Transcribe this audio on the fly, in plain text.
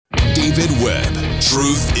David Webb.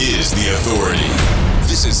 Truth is the authority.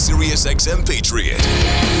 This is SiriusXM Patriot.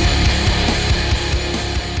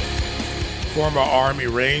 Former Army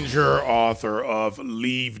Ranger, author of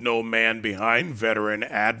Leave No Man Behind, veteran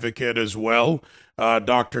advocate as well.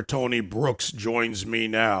 Dr. Tony Brooks joins me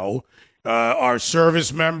now. Our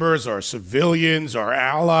service members, our civilians, our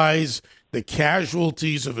allies, the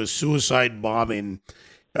casualties of a suicide bombing,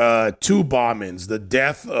 two bombings, the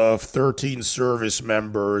death of 13 service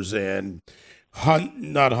members and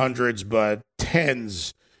not hundreds, but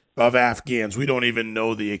tens of Afghans. We don't even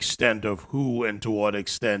know the extent of who and to what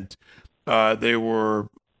extent they were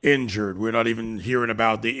injured. We're not even hearing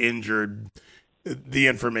about the injured. The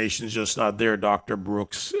information is just not there, Dr.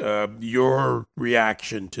 Brooks. Your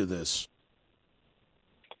reaction to this?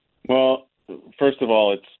 Well, first of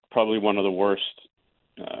all, it's probably one of the worst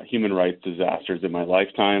human rights disasters in my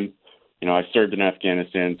lifetime. You know, I served in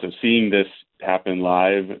Afghanistan, so seeing this happen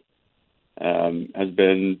live has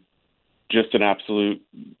been just an absolute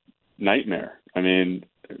nightmare. I mean,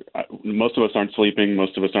 most of us aren't sleeping.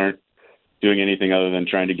 Most of us aren't doing anything other than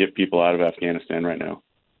trying to get people out of Afghanistan right now.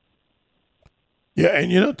 Yeah,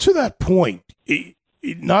 and, you know, to that point,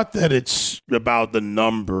 not that it's about the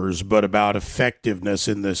numbers, but about effectiveness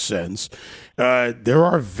in this sense. There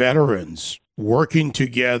are veterans working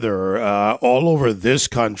together all over this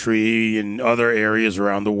country and other areas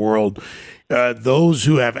around the world, those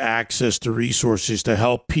who have access to resources to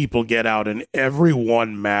help people get out, and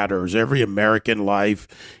everyone matters, every American life,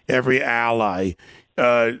 every ally.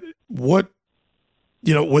 With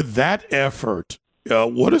that effort,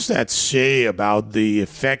 what does that say about the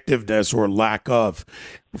effectiveness or lack of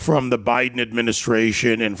from the Biden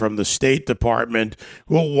administration and from the State Department,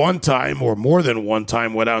 who one time or more than one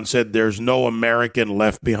time went out and said there's no American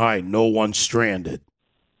left behind, no one stranded?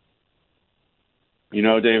 You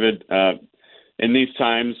know, David, in these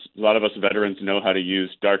times, a lot of us veterans know how to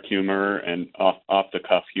use dark humor and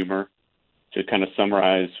off-the-cuff humor to kind of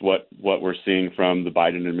summarize what we're seeing from the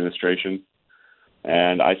Biden administration.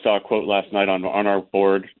 And I saw a quote last night on our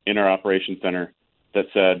board in our operations center that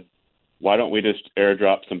said, "Why don't we just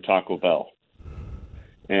airdrop some Taco Bell?"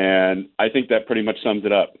 And I think that pretty much sums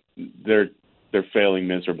it up. They're failing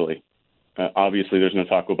miserably. Obviously, there's no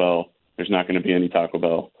Taco Bell. There's not going to be any Taco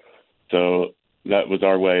Bell. So that was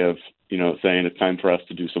our way of, saying it's time for us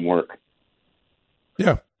to do some work.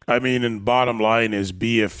 Yeah. I mean, and bottom line is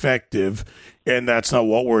be effective, and that's not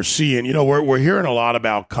what we're seeing. You know, we're hearing a lot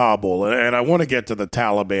about Kabul, and I want to get to the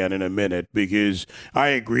Taliban in a minute because I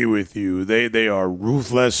agree with you. They are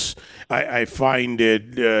ruthless. I find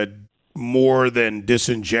it more than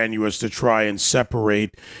disingenuous to try and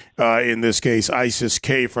separate, in this case,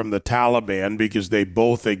 ISIS-K from the Taliban, because they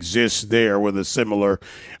both exist there with a similar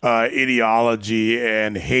ideology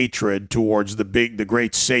and hatred towards the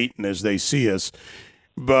great Satan as they see us.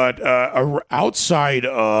 But outside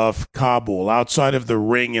of Kabul, outside of the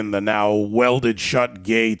ring and the now welded shut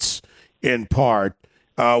gates in part,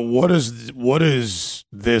 what does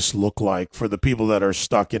this look like for the people that are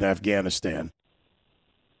stuck in Afghanistan?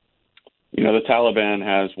 You know, the Taliban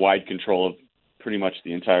has wide control of pretty much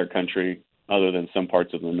the entire country other than some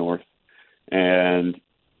parts of the north. And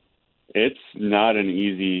it's not an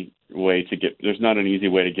easy way to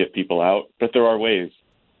get people out, but there are ways.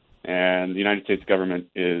 And the United States government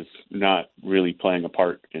is not really playing a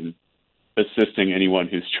part in assisting anyone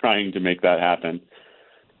who's trying to make that happen.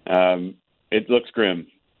 It looks grim.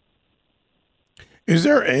 Is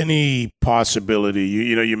there any possibility,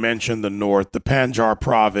 you mentioned the north, the Panjshir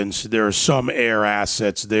province, there are some air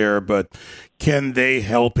assets there, but can they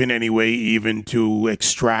help in any way even to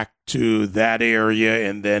extract to that area,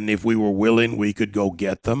 and then if we were willing, we could go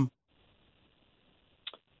get them?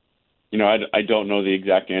 You know, I don't know the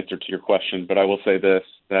exact answer to your question, but I will say this,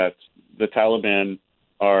 that the Taliban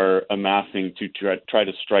are amassing to try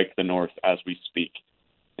to strike the north as we speak.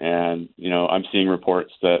 And, I'm seeing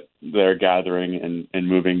reports that they're gathering and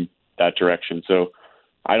moving that direction. So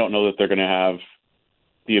I don't know that they're going to have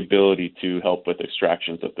the ability to help with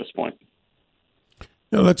extractions at this point.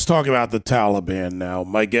 Now, let's talk about the Taliban now.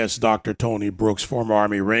 My guest, Dr. Tony Brooks, former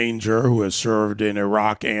Army Ranger who has served in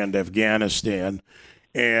Iraq and Afghanistan,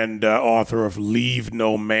 and author of Leave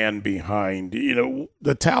No Man Behind. The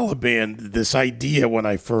Taliban, this idea when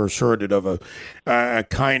I first heard it of a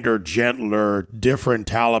kinder, gentler, different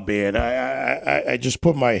Taliban, I just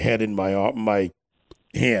put my head in my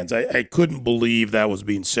hands. I couldn't believe that was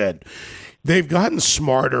being said. They've gotten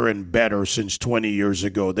smarter and better since 20 years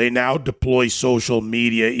ago. They now deploy social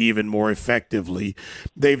media even more effectively.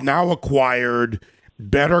 They've now acquired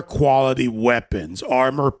better quality weapons,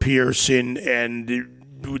 armor piercing, and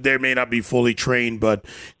they may not be fully trained, but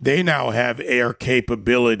they now have air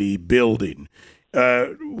capability building.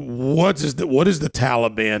 What is the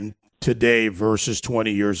Taliban today versus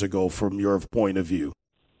 20 years ago from your point of view?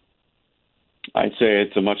 I'd say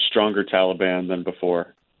it's a much stronger Taliban than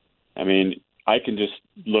before. I mean, I can just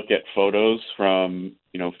look at photos from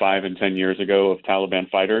 5 and 10 years ago of Taliban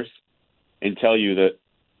fighters and tell you that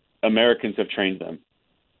Americans have trained them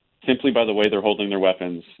simply by the way they're holding their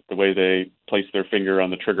weapons, the way they place their finger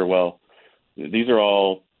on the trigger well. These are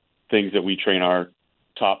all things that we train our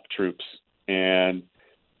top troops. And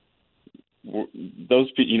those,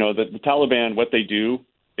 the Taliban, what they do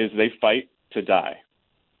is they fight to die,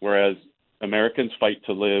 whereas Americans fight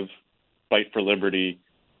to live, fight for liberty,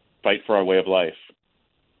 fight for our way of life.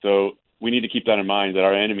 So we need to keep that in mind, that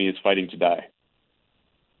our enemy is fighting to die.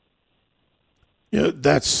 Yeah,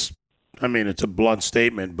 it's a blunt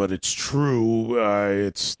statement, but it's true.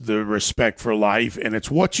 It's the respect for life, and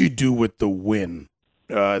it's what you do with the win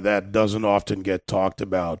that doesn't often get talked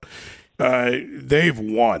about. They've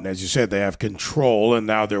won. As you said, they have control, and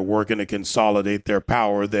now they're working to consolidate their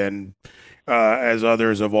power. Then, as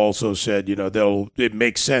others have also said, it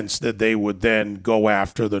makes sense that they would then go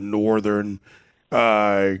after the northern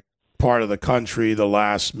part of the country, the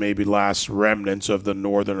last remnants of the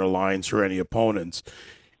Northern Alliance or any opponents.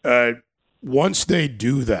 Once they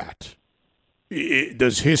do that,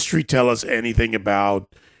 does history tell us anything about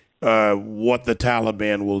what the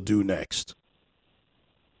Taliban will do next?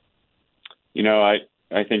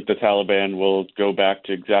 I think the Taliban will go back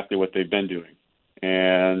to exactly what they've been doing.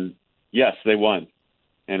 And yes, they won.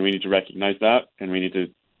 And we need to recognize that, and we need to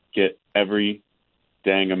get every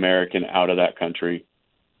dang American out of that country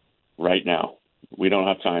right now. We don't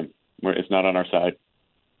have time. It's not on our side.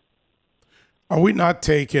 Are we not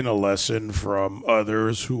taking a lesson from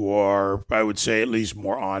others who are, I would say, at least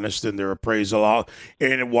more honest in their appraisal?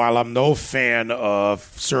 And while I'm no fan of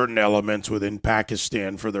certain elements within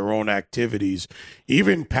Pakistan for their own activities,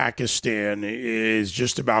 even Pakistan is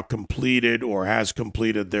just about completed or has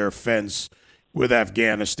completed their fence with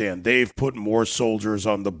Afghanistan. They've put more soldiers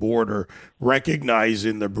on the border,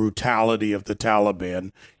 recognizing the brutality of the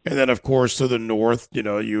Taliban. And then, of course, to the north,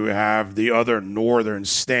 you have the other northern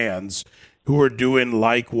stands who are doing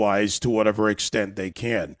likewise to whatever extent they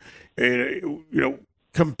can. And,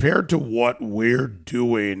 compared to what we're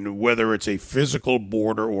doing, whether it's a physical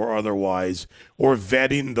border or otherwise, or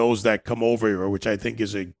vetting those that come over here, which I think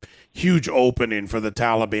is a huge opening for the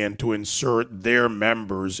Taliban to insert their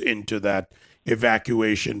members into that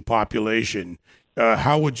evacuation population,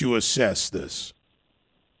 how would you assess this?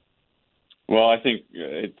 Well, I think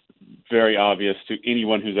it's very obvious to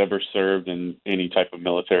anyone who's ever served in any type of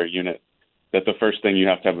military unit that the first thing you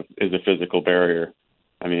have to have is a physical barrier.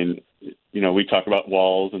 I mean, we talk about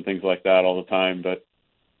walls and things like that all the time, but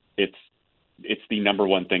it's the number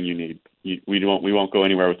one thing you need. We won't go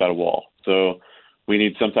anywhere without a wall. So we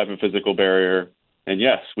need some type of physical barrier. And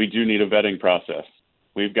yes, we do need a vetting process.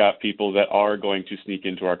 We've got people that are going to sneak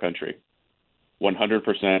into our country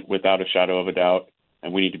 100% without a shadow of a doubt,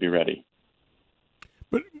 and we need to be ready.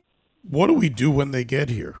 But what do we do when they get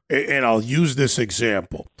here? And I'll use this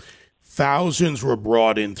example. Thousands were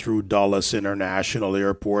brought in through Dulles International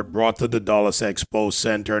Airport, brought to the Dulles Expo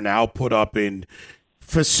Center, now put up in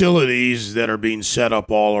facilities that are being set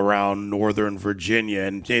up all around Northern Virginia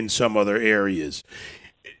and in some other areas.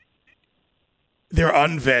 They're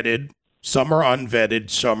unvetted. Some are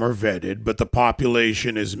unvetted, some are vetted, but the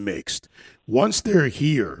population is mixed. Once they're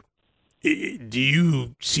here, do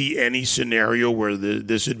you see any scenario where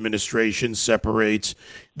this administration separates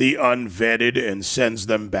the unvetted and sends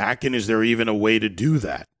them back? And is there even a way to do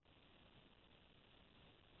that?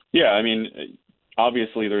 Yeah, I mean,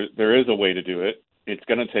 obviously there is a way to do it. It's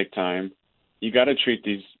going to take time. You got to treat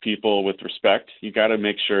these people with respect. You got to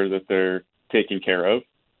make sure that they're taken care of.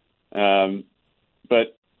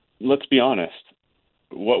 But let's be honest.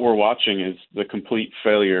 What we're watching is the complete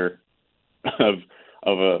failure of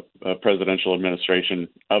a presidential administration,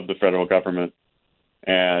 of the federal government.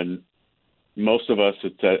 And most of us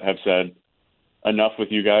have said, enough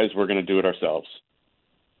with you guys, we're going to do it ourselves.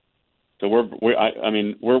 So we're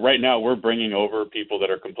right now, we're bringing over people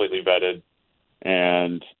that are completely vetted,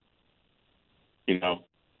 and,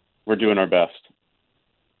 we're doing our best.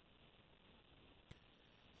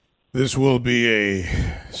 This will be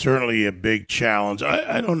certainly a big challenge.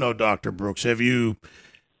 I don't know, Dr. Brooks, have you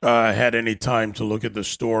had any time to look at the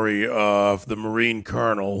story of the Marine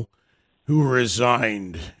colonel who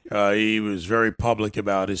resigned? He was very public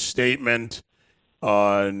about his statement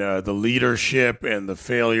on the leadership and the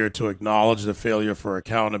failure to acknowledge the failure for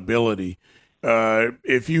accountability.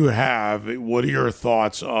 If you have, what are your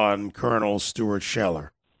thoughts on Colonel Stuart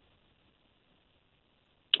Scheller?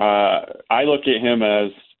 I look at him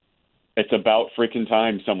as it's about freaking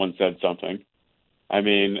time someone said something. I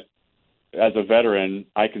mean, as a veteran,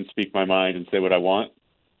 I can speak my mind and say what I want.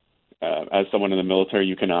 As someone in the military,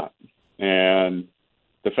 you cannot. And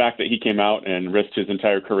the fact that he came out and risked his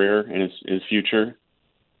entire career and his future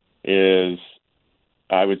is,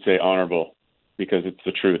 I would say, honorable, because it's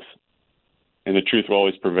the truth. And the truth will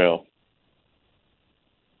always prevail.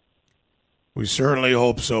 We certainly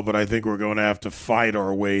hope so, but I think we're going to have to fight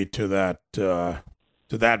our way to that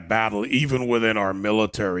battle, even within our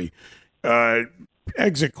military.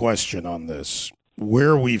 Exit question on this: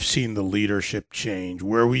 where we've seen the leadership change,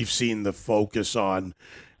 where we've seen the focus on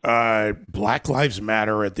Black Lives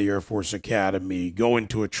Matter at the Air Force Academy, going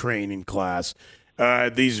to a training class,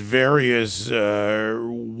 these various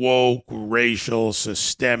woke, racial,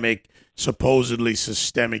 supposedly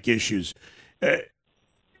systemic issues.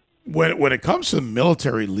 When it comes to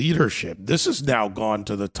military leadership, this has now gone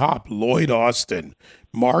to the top. Lloyd Austin,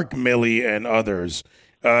 Mark Milley, and others.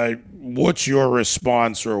 What's your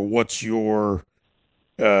response, or what's your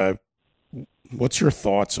thoughts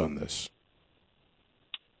on this?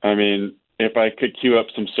 I mean, if I could cue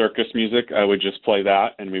up some circus music, I would just play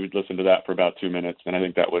that, and we would listen to that for about 2 minutes, and I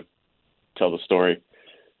think that would tell the story.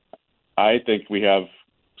 I think we have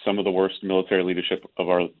some of the worst military leadership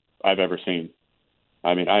I've ever seen.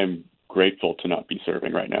 I mean, I am grateful to not be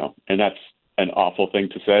serving right now, and that's an awful thing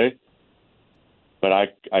to say, but I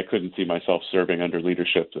couldn't see myself serving under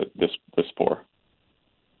leadership this poor.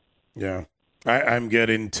 Yeah, I'm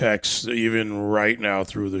getting texts even right now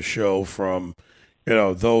through the show from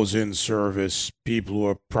those in service, people who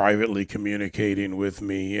are privately communicating with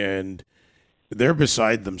me, and they're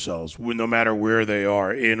beside themselves. No matter where they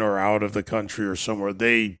are, in or out of the country or somewhere,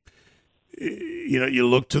 you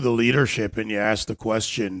look to the leadership and you ask the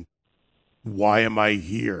question, why am I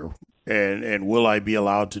here? And will I be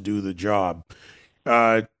allowed to do the job?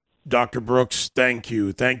 Dr. Brooks, thank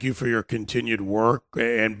you. Thank you for your continued work.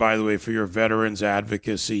 And by the way, for your veterans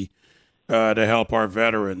advocacy to help our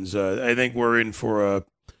veterans. I think we're in for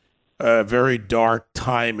a very dark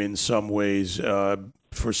time in some ways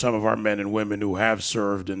for some of our men and women who have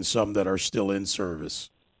served and some that are still in service.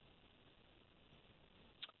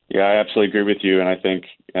 Yeah, I absolutely agree with you. And I think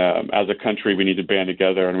as a country, we need to band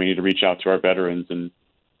together and we need to reach out to our veterans and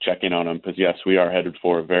check in on them, because, yes, we are headed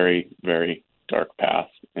for a very, very dark path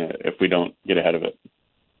if we don't get ahead of it.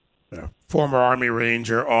 Yeah. Former Army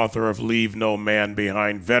Ranger, author of Leave No Man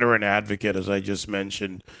Behind, veteran advocate, as I just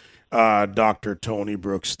mentioned, Dr. Tony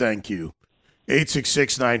Brooks. Thank you.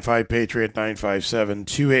 866-95-PATRIOT,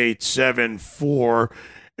 957-2874.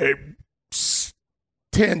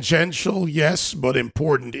 Tangential, yes, but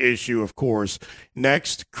important issue, of course.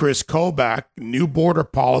 Next, Chris Kobach, new border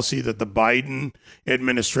policy that the Biden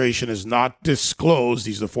administration has not disclosed.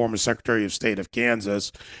 He's the former Secretary of State of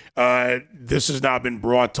Kansas. This has now been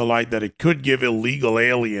brought to light that it could give illegal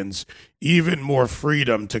aliens even more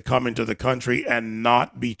freedom to come into the country and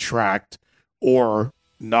not be tracked or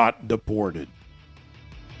not deported.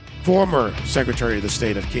 Former Secretary of the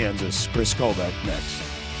State of Kansas, Chris Kobach, next.